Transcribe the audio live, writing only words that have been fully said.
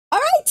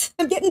it.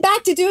 I'm getting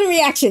back to doing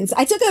reactions.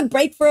 I took a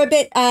break for a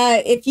bit.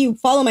 If you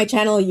follow my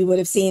channel, you would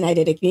have seen I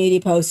did a community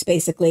post.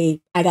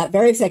 Basically, I got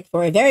very sick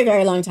for a very,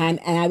 very long time,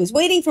 and I was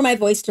waiting for my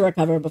voice to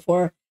recover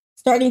before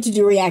starting to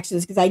do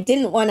reactions because I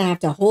didn't want to have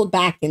to hold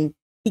back and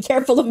be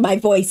careful of my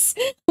voice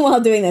while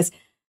doing this.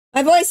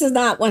 My voice is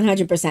not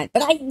 100%,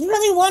 but I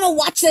really want to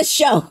watch this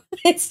show.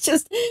 It's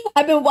just,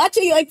 I've been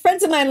watching like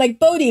friends of mine, like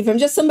Bodhi from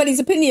Just Somebody's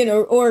Opinion,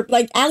 or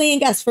like Ali and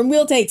Gus from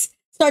Wheel Takes,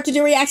 start to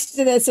do reactions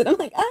to this. And I'm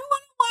like, I don't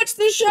want to watch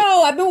the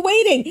show. I've been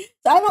waiting.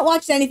 So I haven't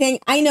watched anything.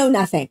 I know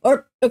nothing.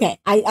 Or, okay,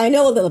 I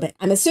know a little bit.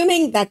 I'm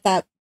assuming that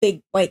that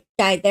big white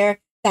guy there,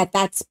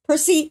 that's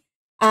Percy.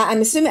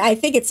 I'm assuming, I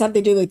think it's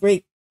something to do with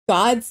Greek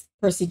gods,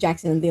 Percy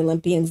Jackson and the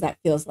Olympians. That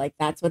feels like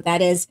that's what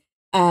that is.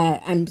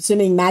 I'm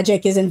assuming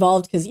magic is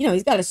involved because, you know,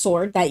 he's got a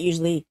sword. That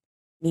usually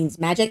means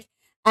magic.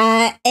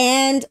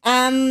 And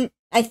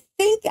I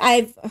think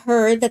I've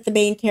heard that the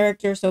main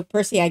character, so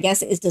Percy, I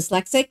guess, is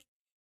dyslexic.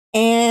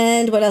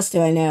 And what else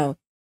do I know?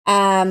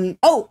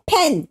 Oh,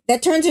 pen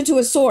that turns into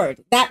a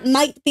sword. That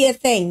might be a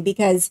thing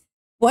because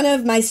one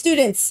of my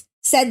students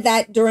said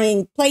that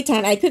during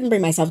playtime. I couldn't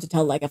bring myself to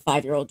tell like a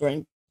 5-year-old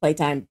during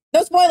playtime.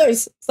 No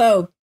spoilers.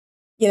 So,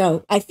 you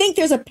know, I think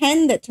there's a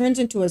pen that turns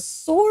into a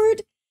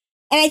sword.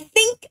 And I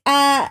think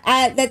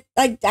that,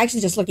 like,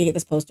 actually just looking at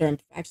this poster, I'm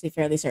actually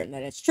fairly certain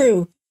that it's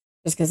true,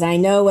 just because I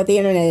know what the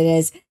internet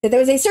is, that there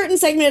was a certain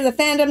segment of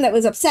the fandom that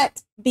was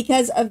upset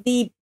because of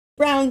the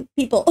brown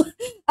people,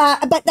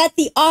 but that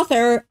the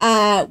author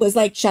was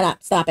like, shut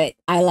up, stop it,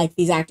 I like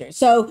these actors.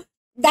 So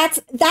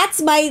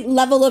that's my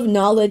level of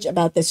knowledge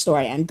about this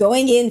story. I'm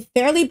going in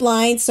fairly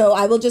blind, so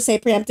I will just say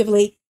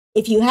preemptively,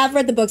 if you have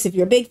read the books, if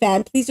you're a big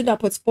fan, please do not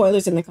put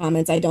spoilers in the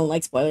comments. I don't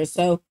like spoilers,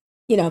 so,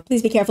 you know,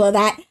 please be careful of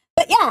that.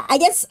 But yeah, I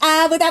guess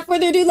without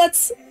further ado,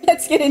 let's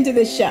get into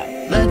this show.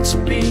 Let's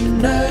be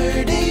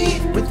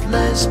nerdy with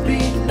Let's Be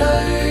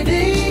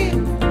Nerdy.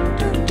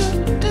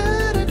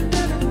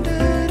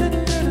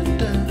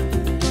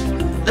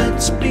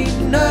 Let's be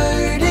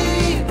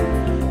nerdy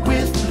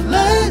with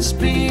Let's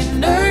Be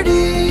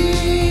Nerdy.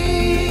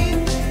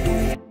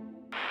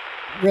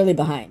 Really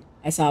behind.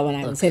 I saw when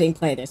I was hitting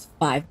play. There's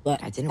 5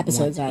 episodes out. I didn't want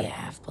to be a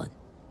half-blood.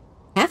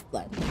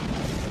 Half-blood.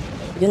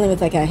 Dealing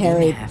with like a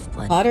Harry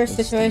Potter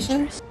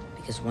situation.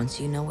 Because once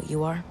you know what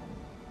you are,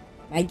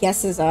 my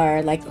guesses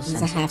are like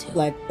he's a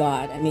half-blood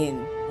god. I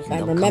mean, if I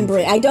they'll remember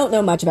it, I don't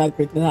know much about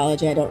Greek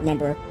mythology. I don't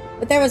remember,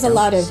 but there was a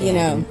lot of, you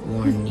know,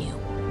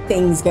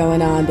 things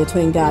going on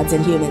between gods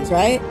and humans,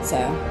 right? So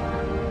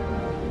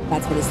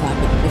that's what he's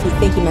talking about. If you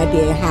think he might be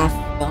a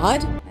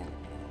half-god,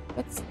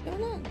 what's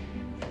going on?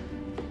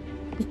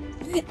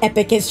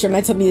 Epic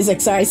instrumental music.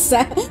 Sorry,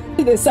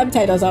 the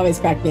subtitles always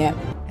crack me up.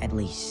 At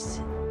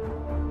least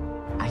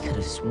I could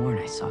have sworn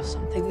I saw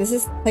something. Does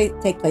this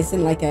take place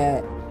in like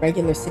a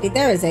regular city?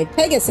 There is a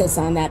Pegasus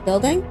on that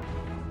building.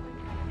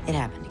 It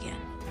happened again.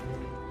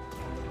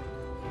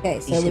 Okay,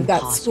 so we've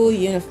got school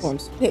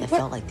uniforms. Wait, it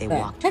felt like they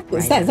walked heck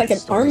was right that? It's like an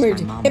armored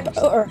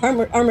hippo or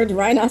armored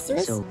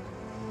rhinoceros. So,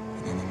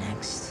 and then the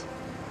next.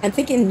 I'm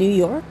thinking New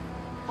York,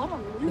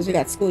 because we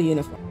got school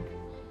uniform.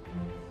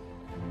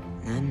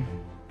 And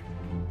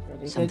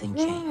then something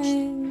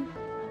changed.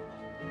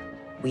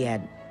 We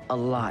had a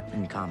lot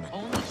in common.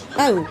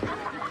 Oh,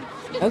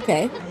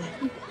 okay.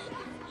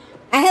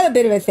 I have a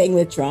bit of a thing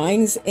with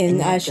drawings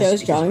in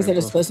shows, drawings that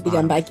are supposed to be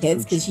done by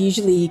kids, because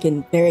usually you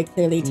can very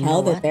clearly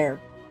tell that they're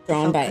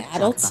drawn by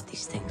adults.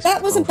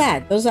 That wasn't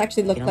bad. Those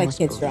actually looked like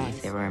kids'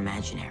 drawings. They were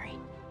imaginary.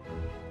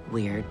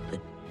 Weird, but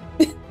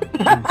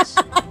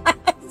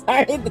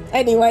sorry, the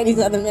tiny whitey's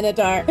on the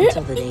Minotaur.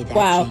 Until the day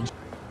that changed.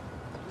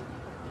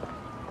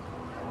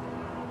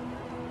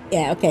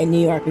 Yeah, okay,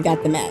 New York, we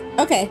got the map.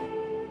 Okay.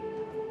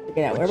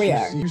 Figure out where we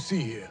are. You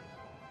see here,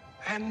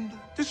 and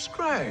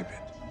describe it.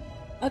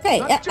 Okay,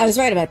 yeah, I was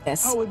right about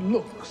this. How it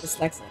looks.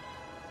 Dyslexic.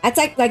 That's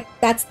like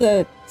that's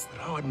the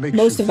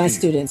most of my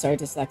students are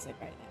dyslexic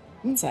right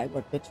now. So I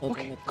work with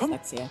children with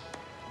dyslexia.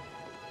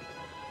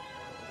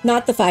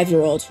 Not the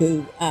 5-year-old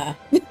who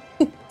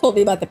told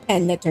me about the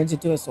pen that turns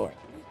into a sword.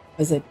 It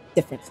was a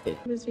different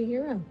student. Who's your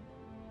hero?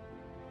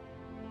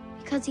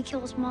 Because he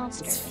kills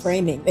monsters. It's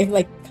framing. They've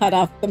like cut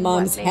off the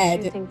mom's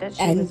head,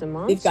 and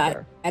they've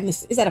got.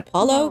 Is that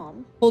Apollo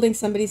holding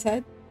somebody's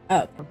head?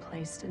 Oh,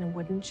 placed in a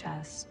wooden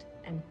chest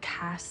and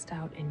cast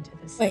out into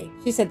the sea. Wait,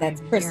 she said that's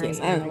Perseus.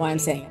 I don't know why I'm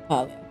saying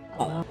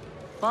Apollo.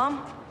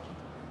 Mom?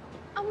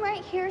 I'm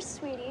right here,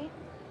 sweetie.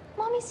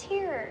 Mommy's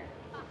here.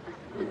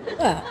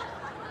 Well,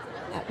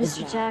 that was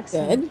Mr.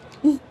 Jackson.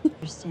 Good.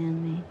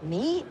 Understand me?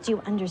 Me? Do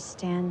you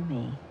understand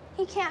me?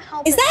 He can't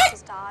help Is it, that?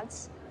 Mrs.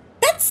 Dodds.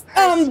 That's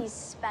Percy's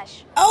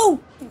special. Oh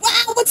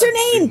wow! What's her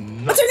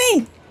name? What's her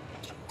name?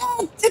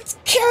 Oh, it's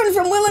Karen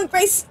from Will and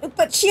Grace,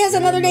 but she has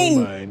another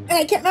name, and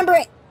I can't remember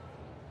it.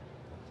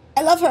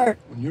 I love her.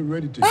 When you're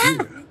ready to hear,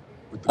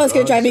 with the it's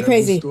gonna drive me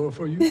crazy. store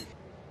for you,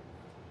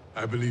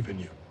 I believe in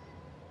you,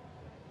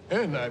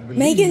 and I believe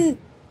Megan.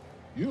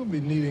 You'll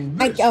be needing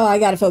this. I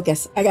gotta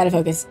focus. I gotta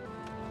focus.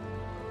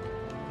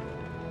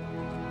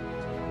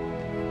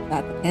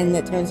 Got the pen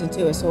that turns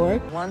into a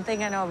sword. One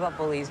thing I know about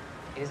bullies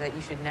is that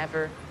you should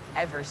never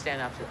ever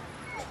stand up to them.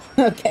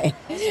 Okay.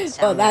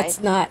 Well,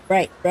 that's not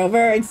right,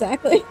 Grover.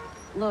 Exactly.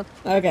 Look.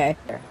 Okay.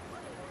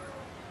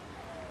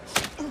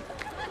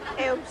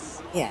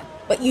 Oops. Yeah.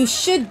 What you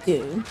should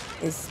do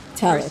is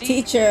tell a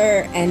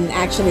teacher and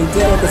actually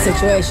deal with the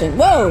situation.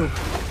 Whoa!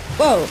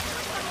 Whoa!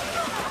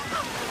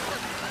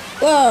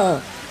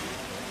 Whoa!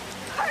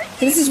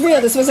 So this is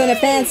real. This wasn't a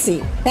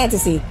fantasy.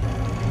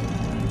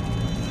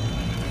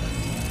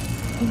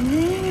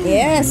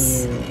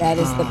 Yes, that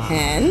is the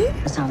pen.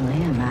 It was only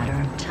a matter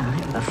of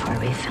time before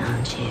we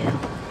found you.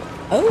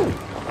 Oh.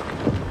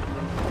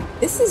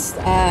 This is,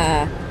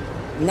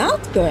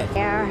 not good.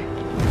 Where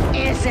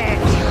is it?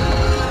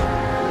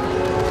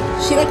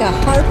 Is she like a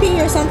harpy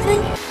or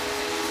something?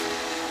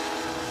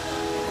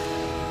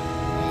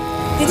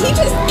 Did he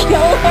just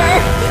kill her?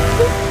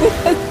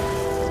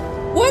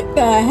 What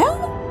the hell?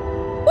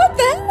 What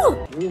the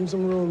hell? Give him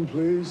some room,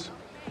 please.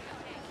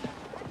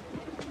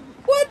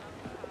 What?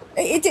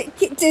 Did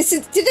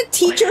a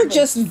teacher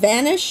just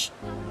vanish?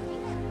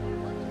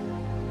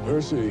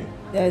 Percy.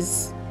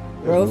 Does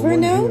There's Grover no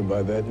one know? here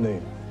by that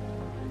name.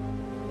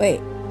 Wait,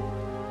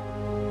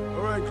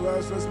 All right,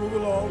 class, let's move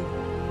along.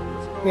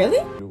 really?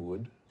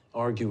 Wood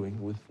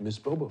arguing with Miss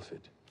Boba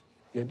Fett.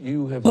 Yet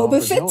you have Boba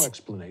offered no Fett?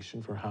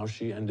 explanation for how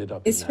she ended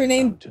up Is in her that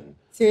name fountain.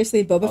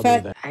 seriously Boba Other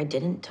Fett? than- I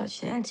didn't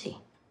touch Nancy.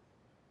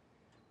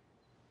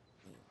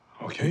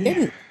 Okay.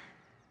 Didn't.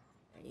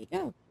 There you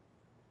go.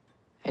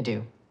 I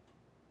do.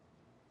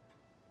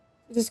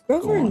 Does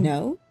Grover on.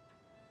 know?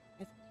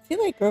 I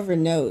feel like Grover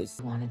knows.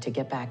 I wanted to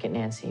get back at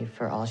Nancy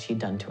for all she'd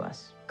done to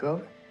us.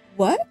 Grover?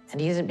 What? And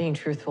he isn't being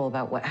truthful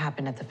about what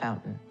happened at the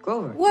fountain.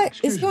 Grover? What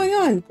Excuse is going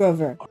on,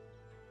 Grover?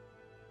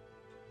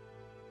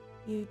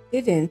 You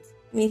didn't.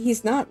 I mean,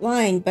 he's not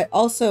lying, but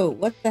also,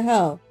 what the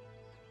hell?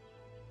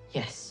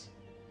 Yes.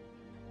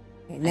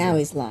 Okay, now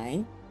he's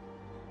lying.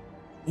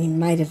 He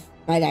might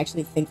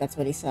actually think that's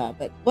what he saw,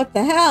 but what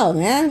the hell,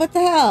 man? What the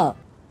hell?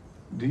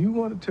 Do you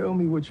want to tell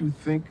me what you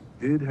think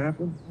did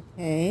happen?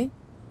 Okay.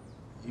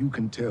 You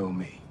can tell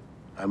me.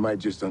 I might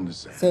just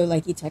understand. So,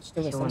 like, he touched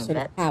her with You some wanna sort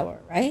bet? of power,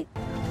 right?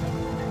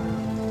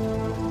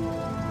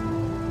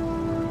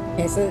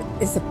 Okay, so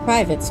it's a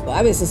private school.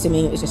 I was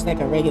assuming it was just like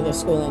a regular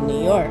school in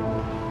New York.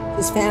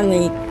 His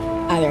family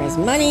either has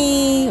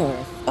money or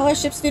a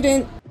scholarship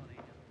student.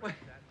 Ew,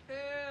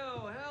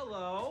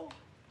 hello.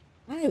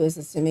 I was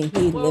assuming he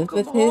lived Welcome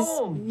with his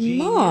home,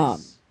 mom.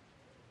 genius.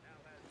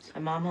 Is my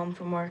mom home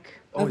from work?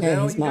 Oh, Okay, is that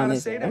all his you mom gotta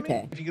is say there, to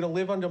okay. me? If you're gonna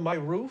live under my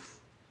roof,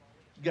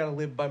 you gotta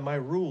live by my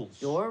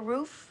rules. Your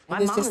roof? I My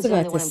was mom just is the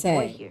about only to one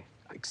employed say. here.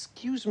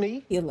 Excuse me?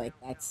 I feel like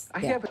that's, I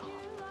yeah. haven't.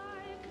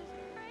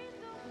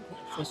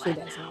 So she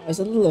doesn't. I was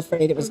a little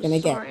afraid it was going to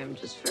get I'm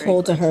just very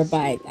told to glad her see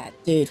by you.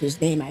 that dude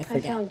whose name I I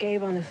forget. found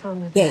Gabe on the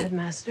phone with Gabe. the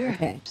headmaster.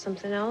 Okay.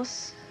 Something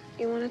else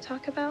you want to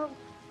talk about?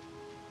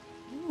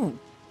 Oh.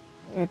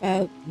 What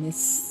about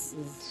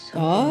Mrs.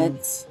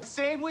 Dodds?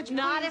 Sandwich,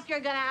 Not please? if you're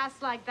gonna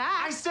ask like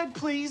that. I said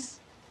please.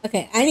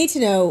 Okay, I need to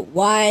know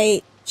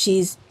why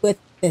she's with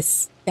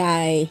this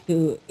guy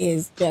who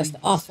is just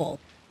awful.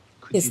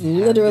 There's you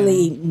have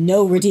literally them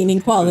no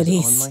redeeming Put the peppers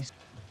qualities. on my-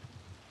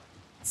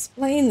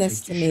 Explain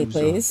this Take to your me, shoes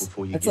off please.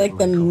 before you That's give like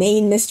the him a call.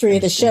 main mystery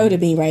of the show to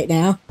me right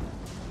now.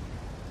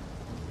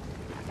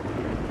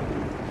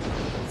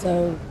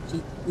 So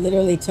she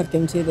literally took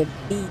him to the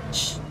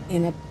beach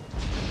in a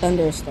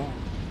thunderstorm.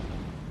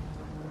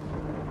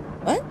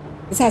 What?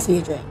 This has to be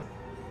a dream.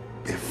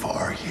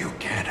 Before you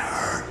get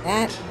hurt.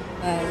 That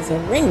is a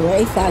ring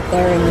wraith out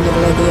there in the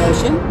middle of the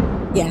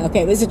ocean. Yeah,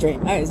 okay, it was a dream.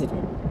 All right, it was a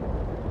dream.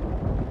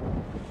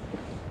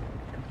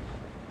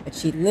 But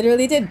she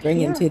literally did bring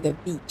him to the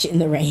beach in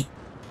the rain.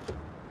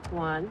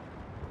 1,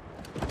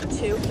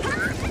 2.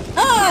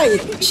 Oh,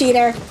 you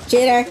cheater!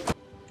 Cheater!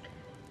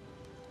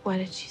 What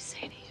did she say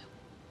to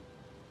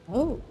you?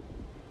 Oh.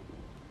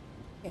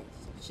 Okay,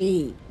 so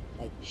she,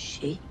 like,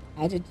 She?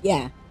 how did you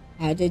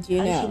How know? did you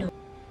know?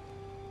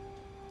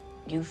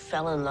 You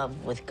fell in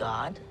love with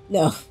God?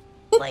 No.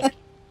 Like,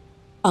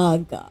 Oh,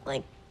 God.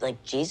 like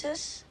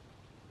Jesus?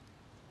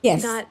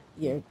 Yes. Not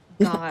You're.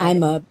 God,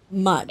 I'm a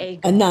nun. a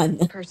A nun.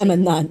 God, Percy. I'm a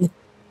nun.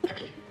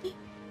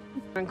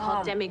 They're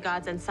called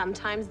demigods, and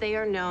sometimes they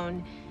are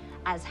known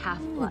as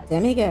half-bloods.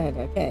 Demigod.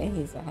 Okay,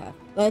 he's a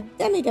half-blood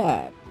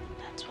demigod.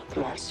 That's what the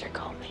monster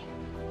called me.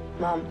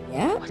 Mom,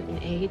 Yeah. An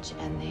age,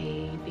 and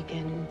they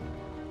begin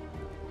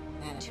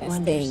to Manifesting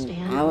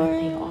understand what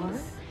they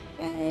powers.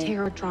 are. Okay.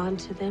 Terror drawn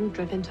to them,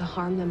 driven to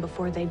harm them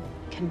before they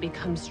can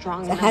become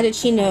strong. So enough how did to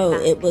she fight know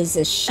back. it was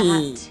a she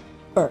That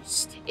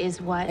first?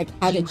 is what Like,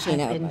 how you did she have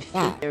know been about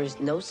that? there is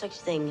no such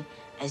thing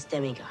as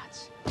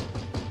demigods.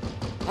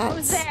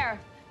 That's there?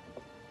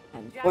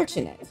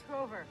 unfortunate.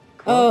 Grover.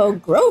 Oh,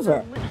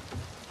 Grover.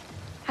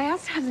 I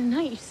asked to have the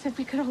night. You said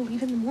we could all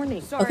leave in the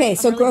morning. Okay,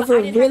 so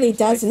Grover really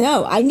does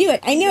know. I knew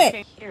it. I knew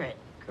it. Hear it,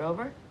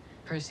 Grover?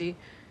 Percy?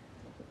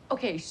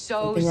 Okay,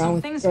 so Something wrong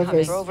with something's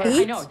Grover's coming.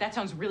 feet? I know, that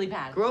sounds really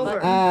bad.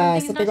 Grover.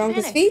 Something's Something not wrong with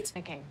his panic. feet?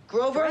 Okay.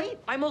 Grover? Right?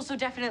 I'm also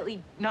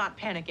definitely not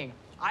panicking.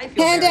 I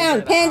feel Pan very down,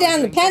 good pan about how down,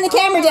 I'm doing. pan the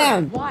camera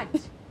down. What?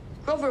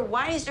 Grover,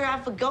 why is there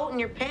half a goat in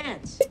your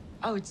pants?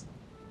 Oh, it's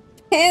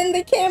pan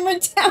the camera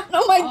down.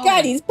 Oh my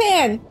God, he's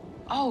pan.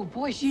 Oh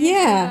boy, she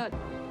yeah.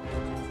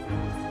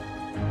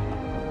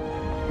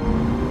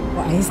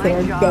 Why is there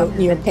a goat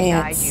in your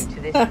pants?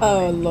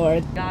 Oh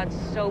Lord. God,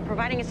 so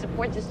providing a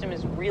support system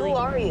is really. Who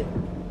are you?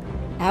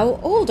 How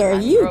old are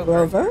you,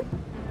 Grover?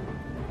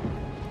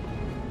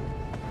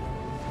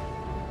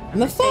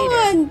 I'm a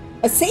fawn.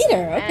 A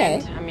satyr. Okay.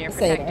 And I'm your a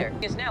satyr. protector.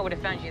 Because now would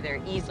have found you there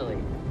easily.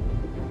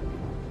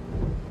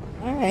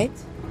 All right.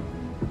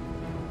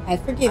 I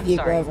forgive you,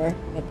 sorry. Grover.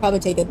 It'll probably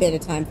take a bit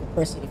of time for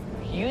Percy to.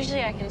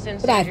 Usually I can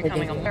sense But I you're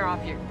coming forgive you.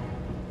 off your.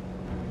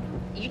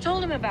 You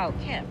told him about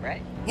camp,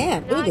 right?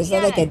 Camp? Ooh, is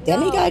that like a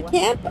demigod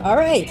camp? All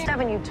right.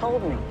 Haven't you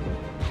told me?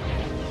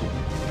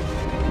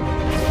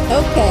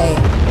 Okay.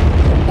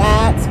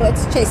 That's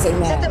what's chasing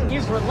them.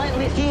 He's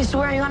relentless. He's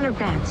wearing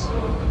underpants.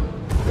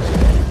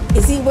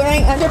 Is he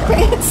wearing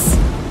underpants?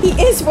 He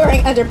is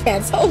wearing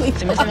underpants. Holy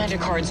The fuck. magic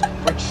cards were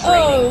trading.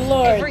 Oh,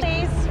 Lord.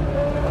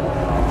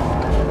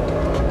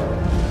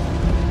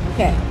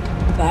 Okay.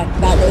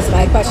 That was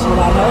my question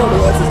about how old he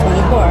was. He's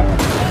 24.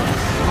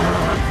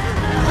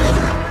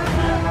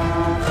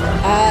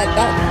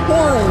 That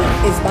horn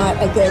is not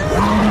a good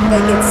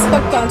thing. It's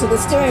hooked onto the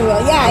steering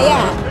wheel.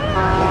 Yeah.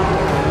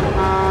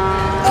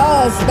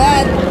 Oh, it's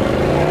bad.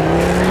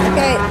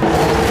 Okay.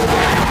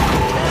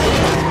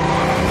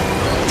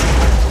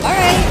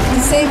 Alright,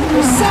 you saved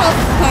yourself,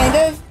 kind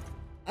of.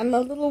 I'm a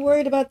little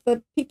worried about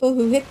the people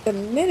who hit the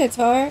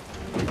Minotaur.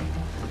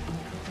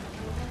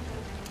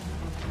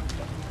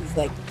 He's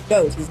like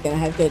goat. He's gonna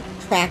have good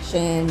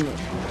traction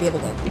and be able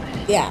to,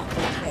 yeah.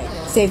 Okay.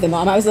 Save the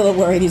mom. I was a little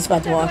worried he's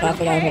about to walk off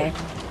without her.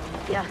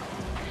 Yeah,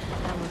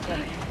 I'm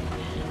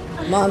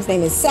okay. Mom's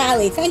name is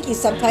Sally. Thank you,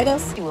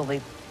 subtitles. She will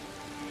be.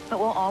 But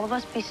will all of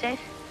us be safe?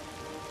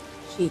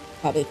 She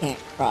probably can't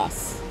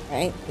cross,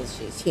 right? Because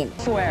she's human.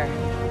 Swear.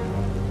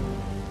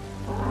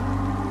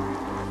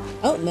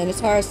 Oh,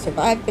 Minotaur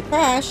survived the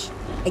crash.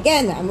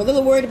 Again, I'm a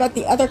little worried about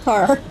the other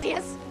car.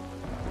 Yes.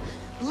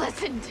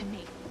 Listen to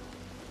me.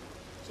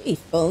 She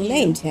full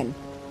named him.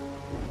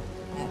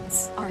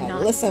 That's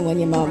not listen when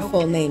your mom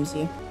full names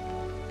you.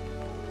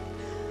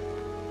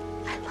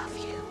 I love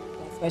you.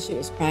 That's why she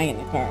was crying in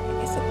the car, I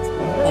guess at this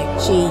point. Like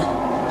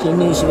she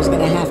knew she was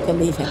gonna have to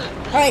leave him.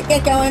 Alright,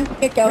 get going,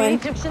 get going.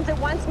 Egyptians at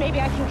once, maybe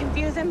I can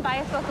confuse him, buy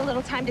us both a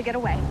little time to get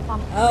away.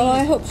 Mom, Oh,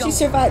 I hope she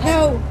survived.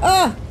 No!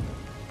 Ah!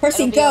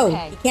 Percy, It'll be go!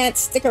 okay. You can't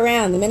stick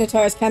around. The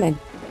Minotaur's coming.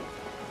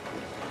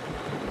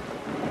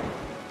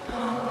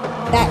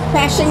 That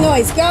crashing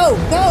noise. Go!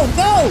 Go!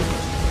 Go!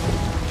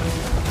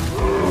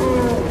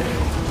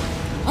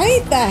 Why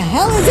the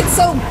hell is it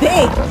so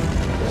big?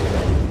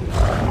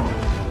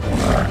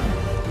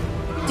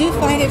 I do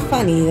find it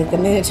funny that the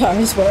Minotaur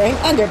is wearing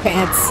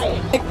underpants.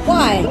 Like,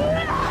 why?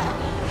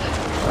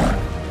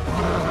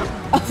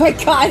 Oh my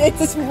God, it's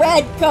this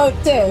red coat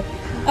too.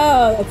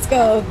 Oh, let's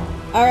go.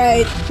 All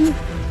right.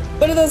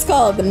 What are those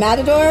called? The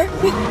Matador?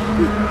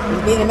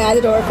 Being a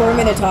Matador for a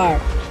Minotaur.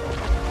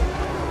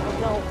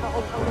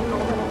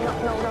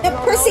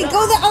 Now, Percy,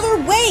 go the other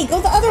way! Go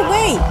the other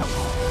way!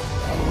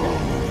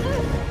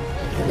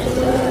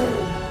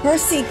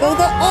 Percy, go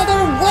the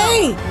other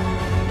way!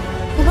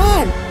 Come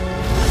on!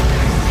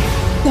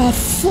 The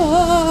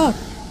fuck?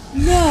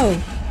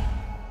 No!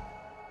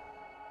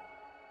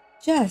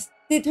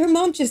 Did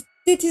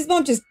his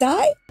mom just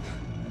die?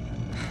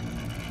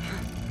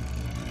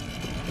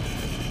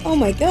 Oh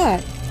my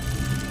God.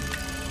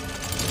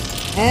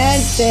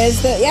 And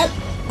there's the, yep.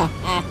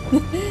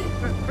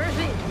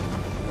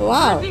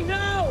 Wow.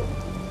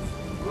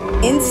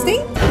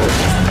 Instinct?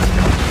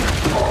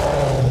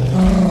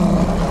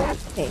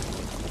 Okay,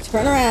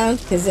 turn around,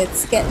 because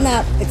it's getting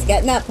up. It's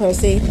getting up,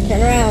 Percy.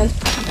 Turn around.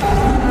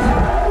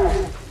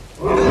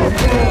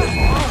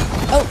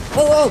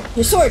 Oh,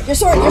 your sword, get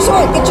your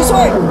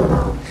sword!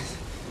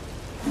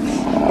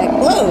 That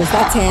glows,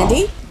 that's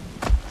handy.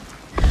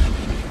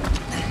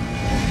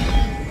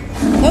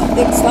 Nope,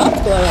 it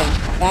stopped glowing.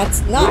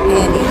 That's not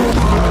handy.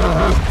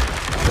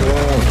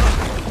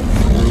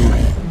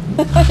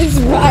 He's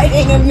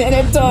riding a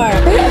Minotaur.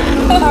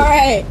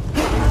 Alright.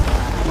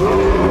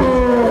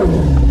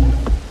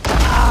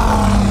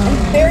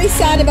 I'm very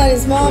sad about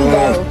his mom,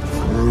 though.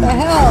 What the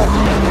hell?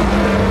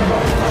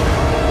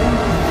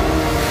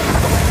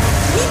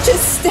 He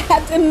just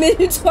stabbed a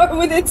Minotaur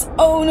with its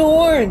own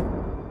horn.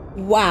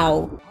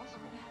 Wow.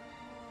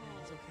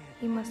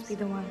 He must be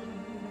the one.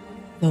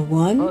 The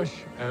one? Hush,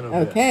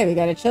 Annabelle. Okay, we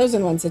got a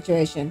chosen one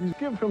situation.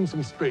 Give him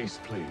some space,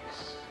 please.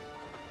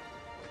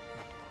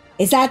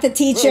 Is that the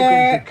teacher?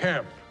 Welcome to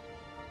camp.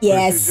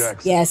 Yes, Percy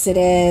Jackson. yes, it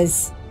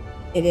is.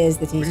 It is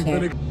the We've teacher.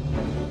 been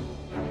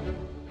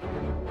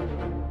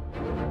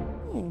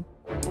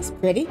That's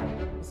pretty.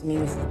 Does it mean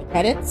this is the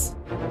credits?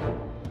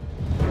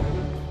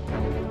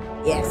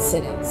 Yes,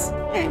 it is.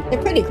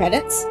 They're pretty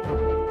credits.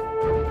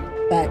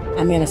 But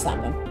I'm gonna stop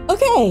them.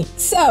 Okay,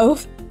 so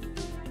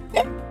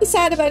very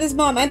sad about his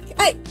mom.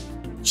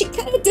 She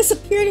kind of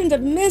disappeared into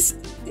mist.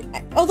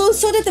 Although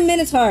so did the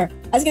Minotaur.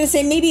 I was gonna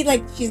say maybe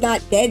like she's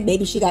not dead.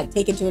 Maybe she got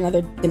taken to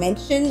another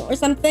dimension or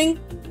something,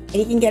 and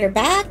he can get her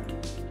back.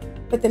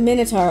 But the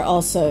Minotaur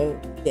also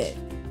did.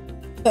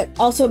 But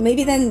also,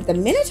 maybe then the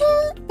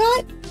Minotaur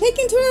got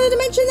taken to another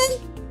dimension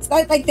then? It's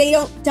not like they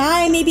don't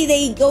die. Maybe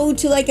they go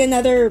to like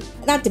another,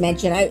 not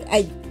dimension.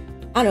 I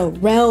don't know,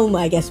 realm,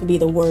 I guess would be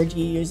the word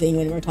you're using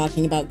when we're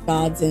talking about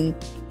gods and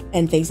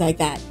things like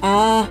that.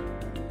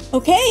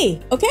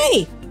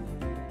 Okay.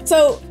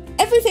 So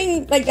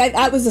everything, like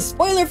that was a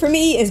spoiler for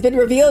me, has been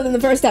revealed in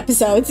the first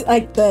episode.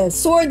 Like the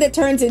sword that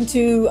turns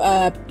into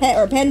a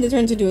pen that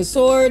turns into a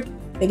sword,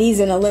 that he's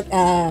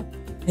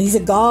a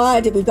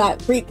god. We've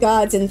got Greek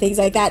gods and things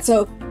like that.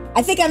 So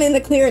I think I'm in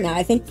the clear now.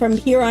 I think from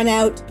here on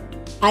out,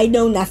 I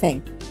know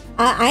nothing.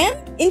 I am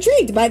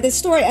intrigued by this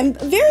story. I'm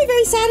very,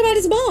 very sad about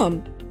his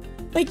mom.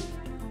 Like,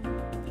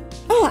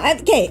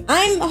 okay.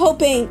 I'm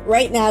hoping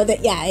right now that,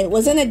 yeah, it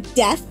wasn't a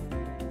death,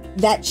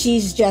 that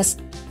she's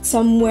just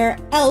somewhere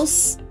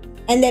else,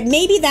 and that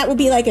maybe that would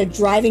be like a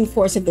driving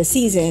force of the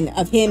season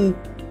of him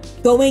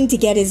going to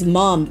get his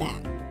mom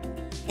back.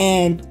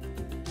 And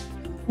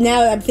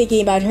now I'm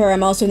thinking about her.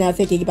 I'm also now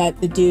thinking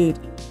about the dude,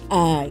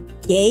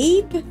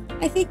 Gabe,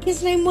 I think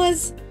his name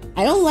was.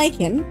 I don't like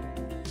him.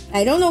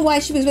 I don't know why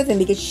she was with him,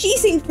 because she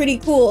seemed pretty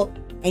cool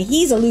and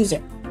he's a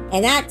loser,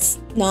 and that's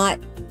not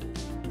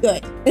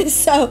good.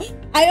 So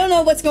I don't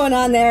know what's going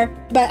on there,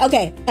 but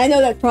okay. I know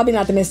that's probably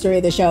not the mystery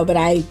of the show, but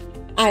I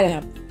don't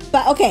know.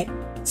 But okay,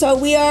 so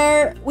we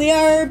are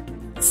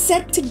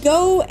set to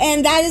go,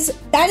 and that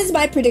is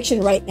my prediction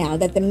right now,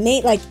 that the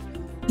main, like,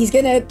 he's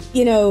gonna,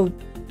 you know,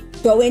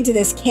 go into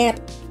this camp.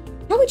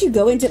 How would you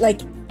go into, like,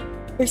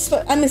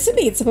 I'm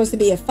assuming it's supposed to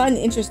be a fun,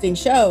 interesting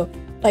show.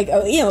 Like,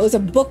 you know, it was a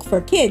book for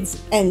kids,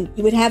 and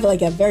you would have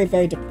like a very,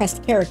 very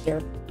depressed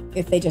character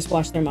if they just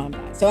watched their mom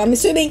die. So I'm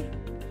assuming,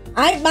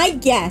 my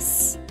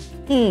guess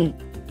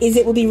is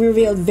it will be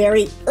revealed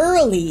very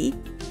early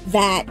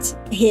that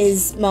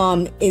his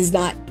mom is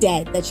not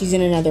dead, that she's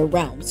in another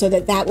realm, so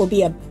that will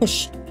be a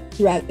push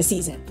throughout the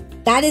season.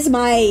 That is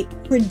my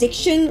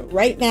prediction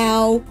right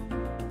now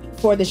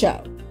for the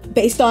show,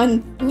 based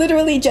on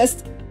literally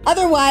just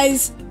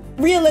otherwise,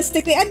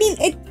 realistically, I mean,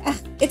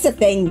 it's a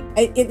thing.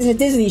 It's a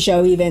Disney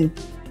show even.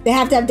 They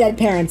have to have dead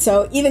parents,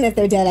 so even if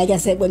they're dead, I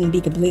guess it wouldn't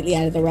be completely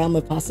out of the realm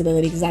of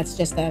possibility, because that's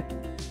just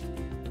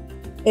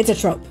it's a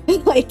trope.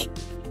 Like,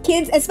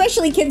 kids,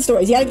 especially kid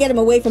stories, you gotta get them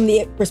away from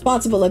the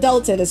responsible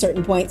adults at a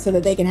certain point so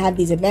that they can have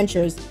these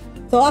adventures.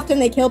 So often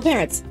they kill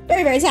parents.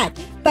 Very, very sad.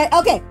 But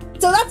okay,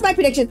 so that's my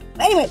prediction.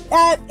 Anyway,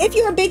 if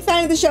you're a big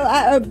fan of the show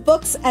or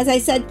books, as I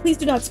said, please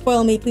do not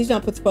spoil me. Please do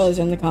not put spoilers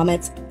in the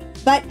comments.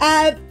 But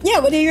yeah,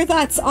 what are your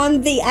thoughts on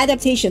the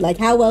adaptation? Like,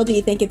 how well do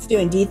you think it's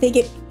doing? Do you think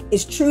it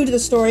is true to the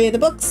story of the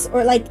books,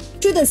 or like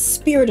true to the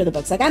spirit of the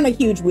books? Like, I'm a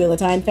huge Wheel of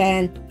Time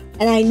fan,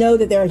 and I know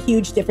that there are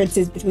huge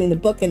differences between the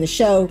book and the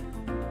show,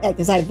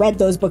 because I've read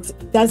those books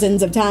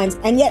dozens of times,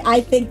 and yet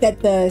I think that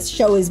the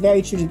show is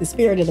very true to the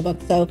spirit of the book.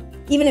 So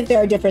even if there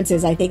are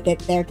differences, I think that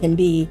there can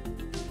be,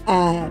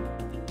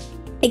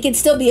 it can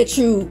still be a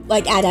true,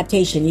 like,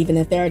 adaptation, even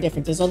if there are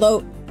differences.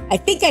 Although I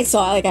think I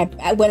saw, like,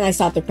 when I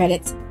saw the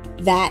credits,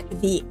 that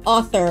the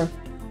author,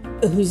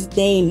 whose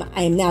name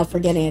I am now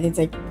forgetting, I think it's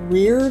like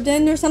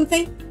Reardon or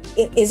something,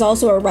 is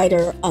also a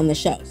writer on the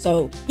show.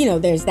 So, you know,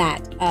 there's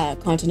that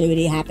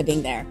continuity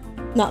happening there.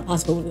 Not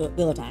possible with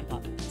Wheel of Time,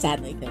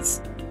 sadly,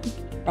 because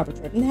Robert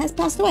Jordan has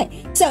passed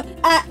away. So,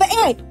 but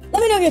anyway,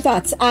 let me know your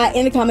thoughts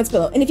in the comments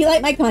below. And if you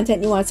like my content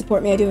and you want to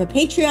support me, I do have a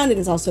Patreon that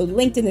is also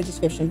linked in the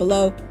description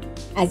below.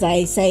 As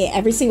I say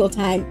every single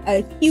time,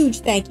 a huge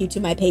thank you to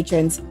my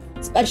patrons,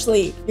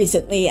 especially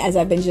recently, as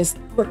I've been just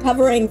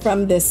recovering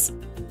from this,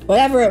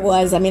 whatever it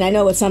was. I mean, I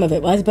know what some of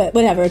it was, but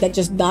whatever, that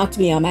just knocked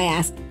me on my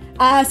ass.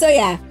 So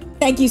yeah,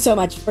 thank you so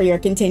much for your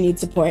continued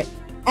support.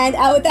 And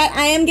with that,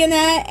 I am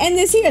gonna end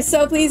this here.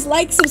 So please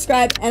like,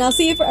 subscribe, and I'll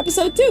see you for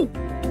episode 2.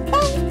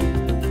 Bye!